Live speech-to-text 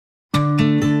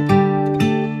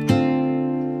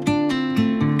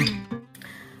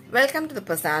Welcome to the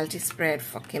personality spread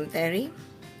for Kim Tae Ri.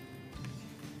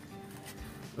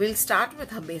 We'll start with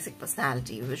her basic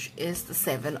personality, which is the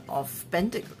Seven of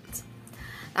Pentacles.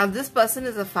 Now, this person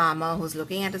is a farmer who's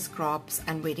looking at his crops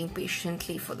and waiting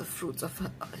patiently for the fruits of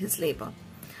his labor.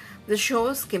 This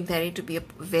shows Kim Tae Ri to be a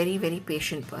very, very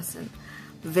patient person,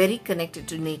 very connected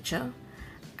to nature,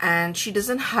 and she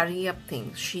doesn't hurry up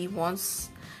things. She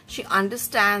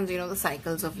understands, the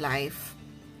cycles of life.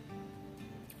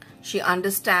 She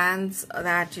understands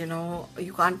that,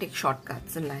 you can't take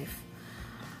shortcuts in life.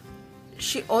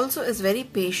 She also is very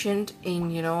patient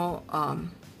in,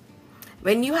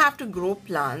 when you have to grow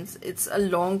plants, it's a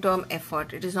long-term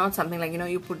effort. It is not something like,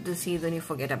 you put the seeds and you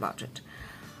forget about it.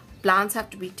 Plants have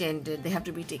to be tended. They have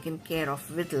to be taken care of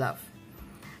with love.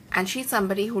 And she's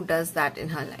somebody who does that in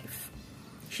her life.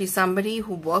 She's somebody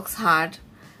who works hard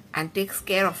and takes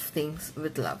care of things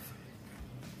with love.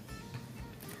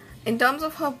 In terms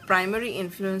of her primary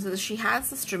influences, she has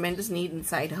this tremendous need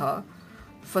inside her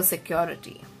for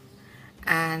security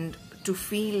and to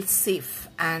feel safe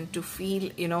and to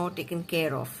feel, taken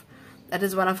care of. That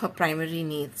is one of her primary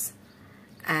needs.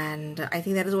 And I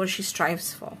think that is what she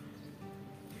strives for.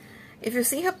 If you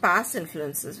see her past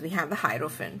influences, we have the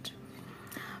Hierophant,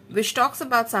 which talks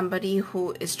about somebody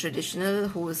who is traditional,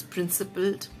 who is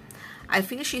principled. I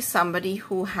feel she's somebody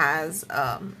who has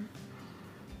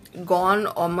gone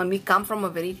or maybe come from a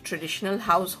very traditional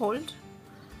household.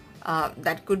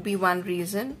 That could be one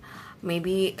reason.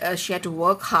 Maybe she had to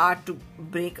work hard to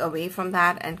break away from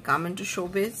that and come into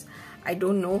showbiz. I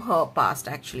don't know her past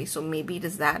actually, so maybe it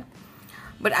is that.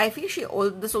 But I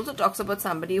feel this also talks about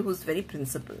somebody who's very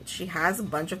principled. She has a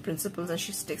bunch of principles and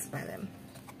she sticks by them.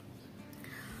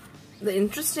 The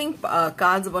interesting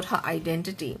cards about her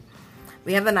identity.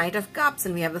 We have the Knight of Cups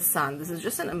and we have the Sun. This is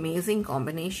just an amazing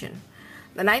combination.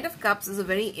 The Knight of Cups is a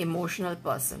very emotional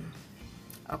person,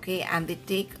 okay, and they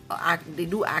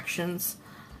do actions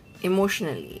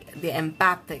emotionally. They're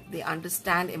empathic. They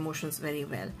understand emotions very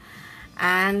well.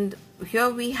 And here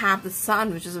we have the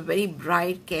Sun, which is a very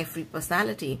bright, carefree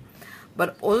personality,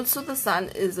 but also the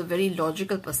Sun is a very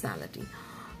logical personality.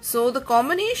 So the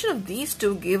combination of these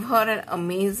two give her an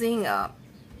amazing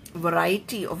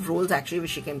variety of roles actually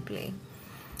which she can play.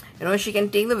 She can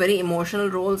take the very emotional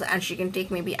roles and she can take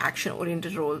maybe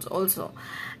action-oriented roles also.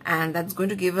 And that's going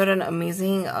to give her an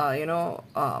amazing,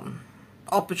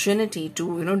 opportunity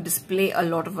to, display a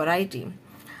lot of variety.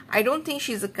 I don't think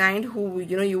she's the kind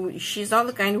who, she's not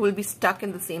the kind who will be stuck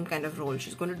in the same kind of role.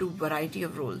 She's going to do a variety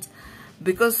of roles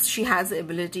because she has the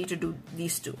ability to do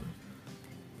these two.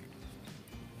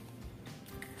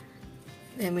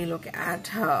 Then we look at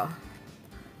her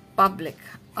public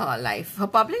life. Her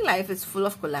public life is full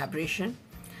of collaboration.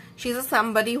 She's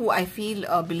somebody who I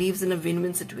feel believes in a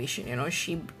win-win situation.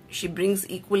 She brings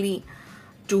equally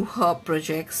to her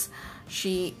projects.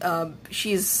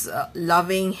 She's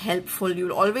loving, helpful.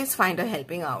 You'll always find her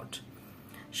helping out.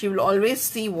 She will always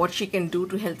see what she can do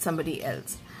to help somebody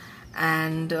else,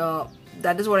 and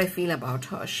that is what I feel about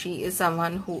her. She is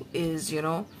someone who is,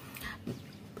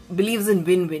 believes in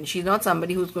win-win. She's not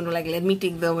somebody who's going to like, let me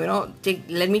take the,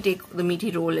 let me take the meaty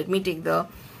role, let me take the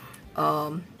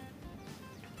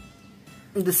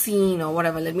scene or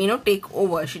whatever, let me take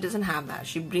over. She doesn't have that.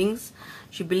 She believes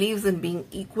in being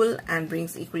equal and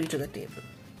brings equally to the table.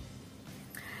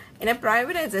 In a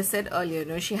private, as I said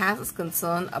earlier, she has this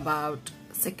concern about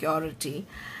security,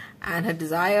 and her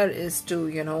desire is to,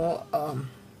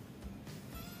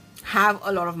 have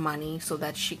a lot of money so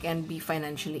that she can be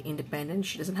financially independent.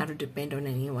 She doesn't have to depend on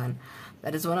anyone.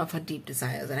 That is one of her deep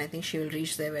desires, and I think she will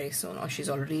reach there very soon, or she's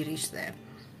already reached there.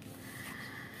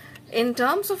 In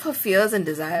terms of her fears and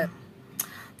desire,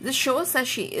 this shows that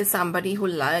she is somebody who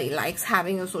likes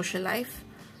having a social life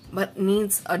but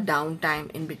needs a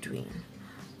downtime in between.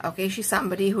 Okay, she's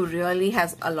somebody who really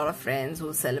has a lot of friends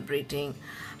who's celebrating.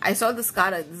 I saw this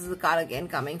card. This is the card again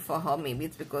coming for her. Maybe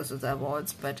it's because of the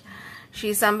awards, but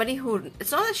she's somebody who,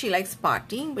 it's not that she likes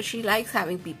partying, but she likes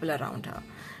having people around her.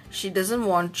 She's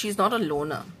not a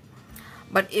loner.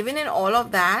 But even in all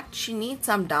of that, she needs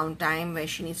some downtime where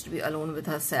she needs to be alone with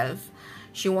herself.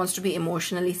 She wants to be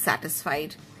emotionally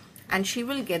satisfied, and she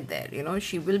will get there.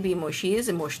 She is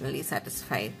emotionally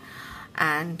satisfied,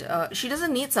 and she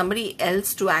doesn't need somebody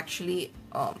else to actually,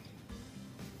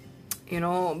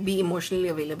 be emotionally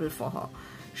available for her.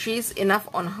 She's enough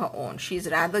on her own. She's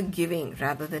rather giving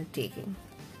rather than taking.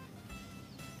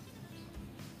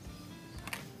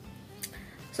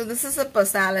 So this is a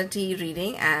personality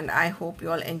reading, and I hope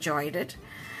you all enjoyed it.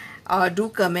 Do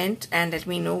comment and let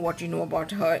me know what you know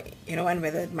about her, and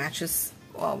whether it matches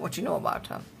what you know about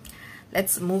her.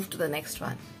 Let's move to the next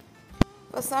one.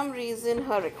 For some reason,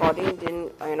 her recording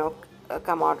didn't,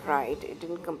 come out right. It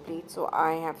didn't complete. So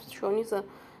I have shown you some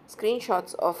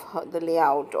screenshots of the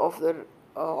layout of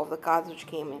the cards which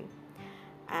came in,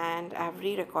 and I have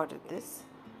re-recorded this.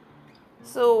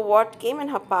 So what came in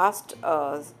her past,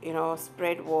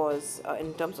 spread was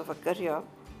in terms of a career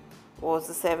was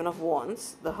the Seven of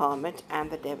Wands, the Hermit,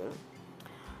 and the Devil.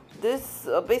 This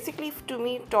basically, to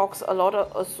me, talks a lot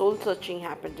of soul searching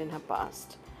happened in her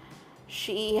past.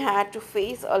 She had to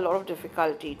face a lot of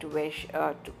difficulty to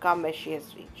come where she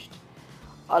has reached.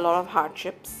 A lot of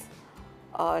hardships.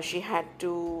 She had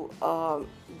to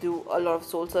do a lot of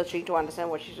soul searching to understand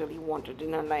what she really wanted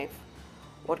in her life,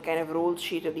 what kind of roles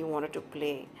she really wanted to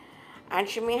play. And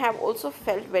she may have also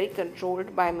felt very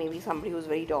controlled by maybe somebody who's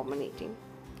very dominating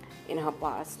in her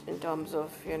past, in terms of,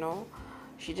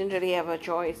 she didn't really have a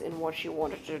choice in what she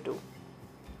wanted to do.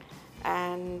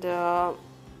 And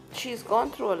she's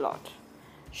gone through a lot.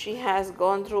 She has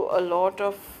gone through a lot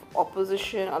of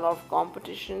opposition, a lot of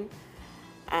competition,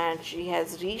 and she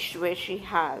has reached where she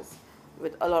has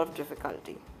with a lot of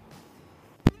difficulty.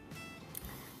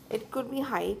 It could be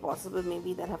highly possible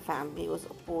maybe that her family was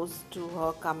opposed to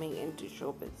her coming into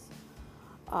showbiz.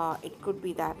 It could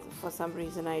be that for some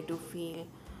reason I do feel,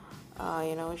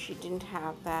 she didn't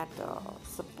have that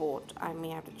support. I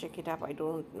may have to check it up, I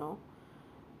don't know.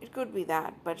 It could be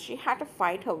that, but she had to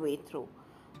fight her way through.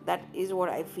 That is what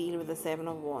I feel with the Seven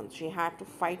of Wands. She had to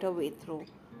fight her way through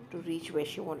to reach where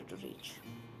she wanted to reach.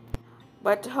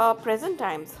 But her present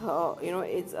times,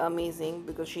 it's amazing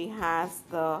because she has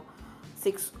the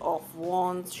Six of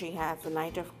Wands, she has the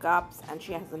Knight of Cups, and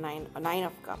she has the Nine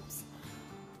of Cups.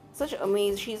 Such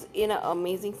amazing, she's in an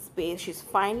amazing space. She's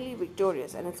finally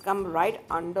victorious, and it's come right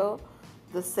under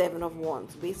the Seven of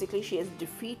Wands. Basically, she has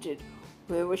defeated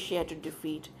whoever she had to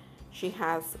defeat. She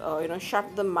has,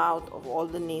 shut the mouth of all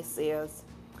the naysayers.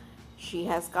 She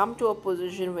has come to a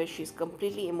position where she's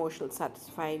completely emotionally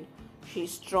satisfied.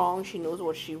 She's strong. She knows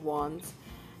what she wants.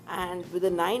 And with the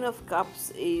Nine of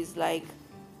Cups is like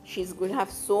she's going to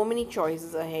have so many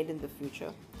choices ahead in the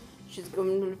future. She's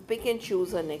going to pick and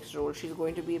choose her next role. She's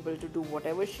going to be able to do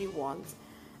whatever she wants,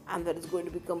 and that is going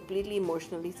to be completely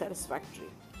emotionally satisfactory.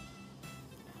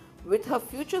 With her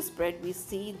future spread, we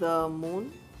see the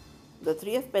Moon, the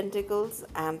Three of Pentacles,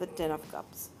 and the Ten of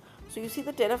Cups. So you see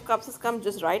the Ten of Cups has come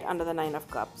just right under the Nine of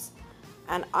Cups,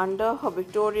 and under her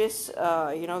victorious,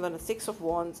 the Six of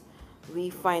Wands,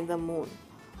 we find the Moon.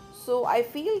 So I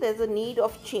feel there's a need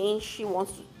of change.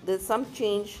 There's some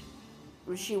change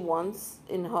which she wants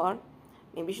in her.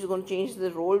 Maybe she's going to change the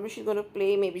role which she's going to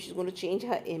play. Maybe she's going to change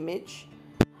her image,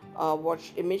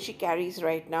 image she carries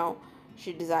right now.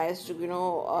 She desires to,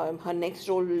 her next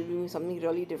role will be something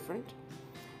really different.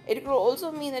 It could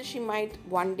also mean that she might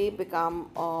one day become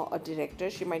a director.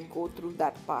 She might go through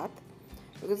that path.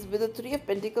 Because with the Three of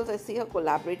Pentacles, I see her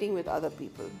collaborating with other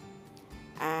people.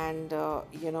 And,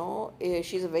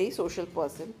 she's a very social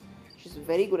person. She's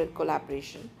very good at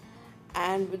collaboration.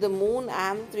 And with the Moon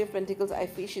and the Three of Pentacles, I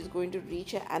feel she's going to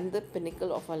reach at the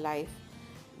pinnacle of her life,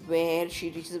 when she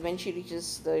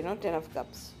reaches the, Ten of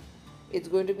Cups. It's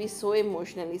going to be so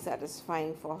emotionally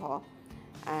satisfying for her.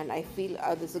 And I feel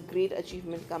there's a great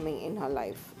achievement coming in her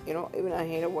life, even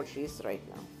ahead of what she is right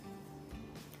now.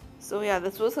 So yeah,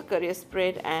 this was a career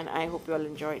spread, and I hope you all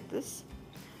enjoyed this.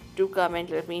 Do comment,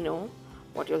 let me know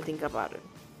what you'll think about it.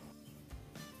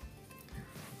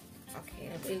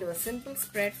 Okay, we'll do a simple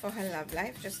spread for her love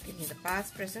life. Just give me the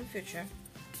past, present, future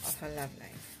of her love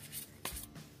life.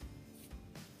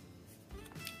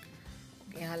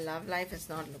 Okay, her love life is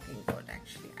not looking good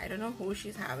actually. I don't know who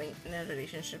she's having in a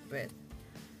relationship with,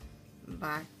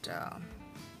 but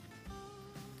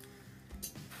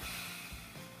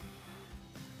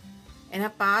in her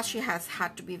past she has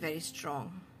had to be very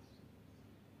strong.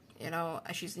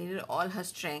 She's needed all her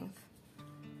strength.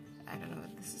 I don't know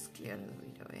if this is clear in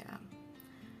the video. Yeah,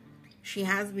 she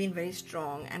has been very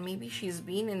strong, and maybe she's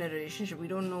been in a relationship, we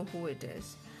don't know who it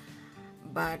is,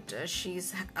 but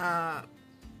she's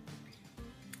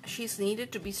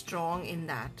needed to be strong in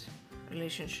that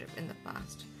relationship in the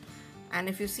past. And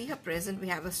if you see her present, we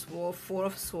have a Four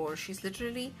of Swords. She's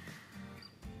literally,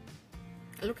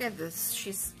 look at this,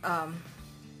 she's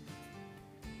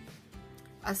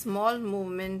a small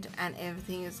movement and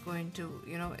everything is going to,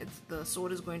 the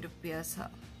sword is going to pierce her.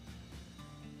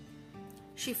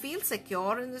 She feels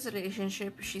secure in this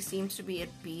relationship. She seems to be at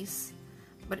peace,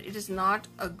 but it is not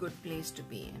a good place to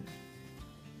be in.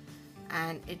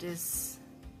 And it is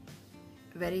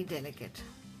very delicate.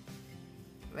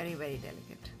 Very, very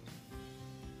delicate.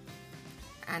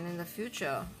 And in the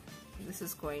future,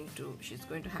 she's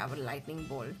going to have a lightning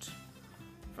bolt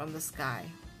from the sky.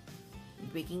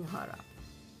 waking her up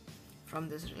from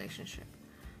this relationship.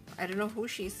 I don't know who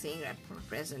she's seeing at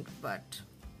present, but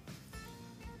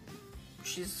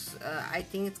she's I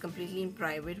think it's completely in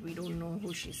private. We don't know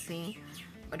who she's seeing,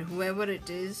 but whoever it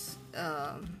is,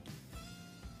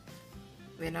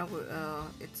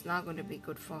 it's not going to be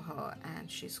good for her, and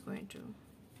it's going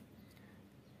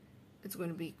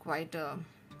to be quite a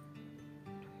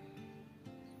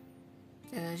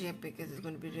energy, because it's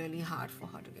going to be really hard for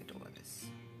her to get over this.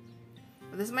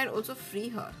 But this might also free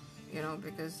her,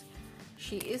 because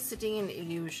she is sitting in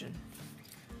illusion.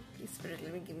 Please, Spirit,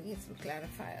 let me give me some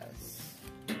clarifiers.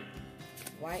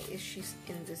 Why is she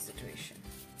in this situation?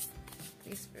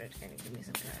 Please, Spirit, can you give me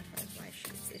some clarifiers? Why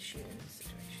is she in this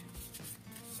situation?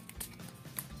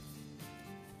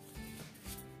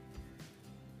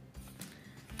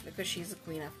 Because she's the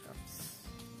Queen of Cups.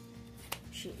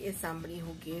 She is somebody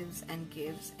who gives and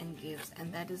gives and gives,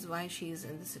 and that is why she is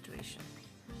in this situation.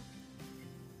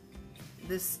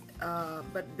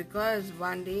 But because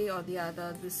one day or the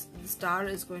other, the star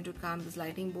is going to come, this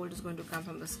lightning bolt is going to come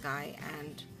from the sky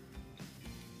and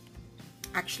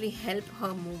actually help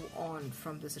her move on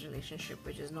from this relationship,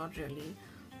 which is not really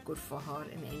good for her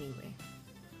in any way.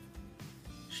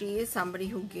 She is somebody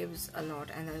who gives a lot,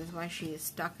 and that is why she is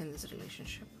stuck in this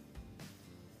relationship.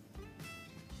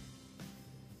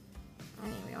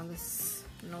 Anyway, on this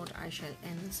note, I shall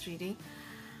end this reading.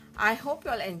 I hope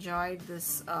you all enjoyed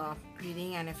this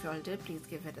reading, and if you all did, please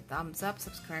give it a thumbs up,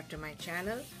 subscribe to my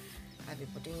channel. I'll be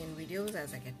putting in videos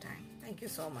as I get time. Thank you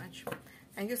so much.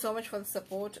 Thank you so much for the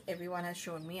support everyone has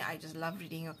shown me. I just love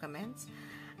reading your comments,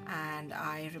 and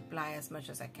I reply as much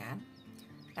as I can.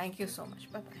 Thank you so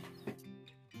much. Bye-bye.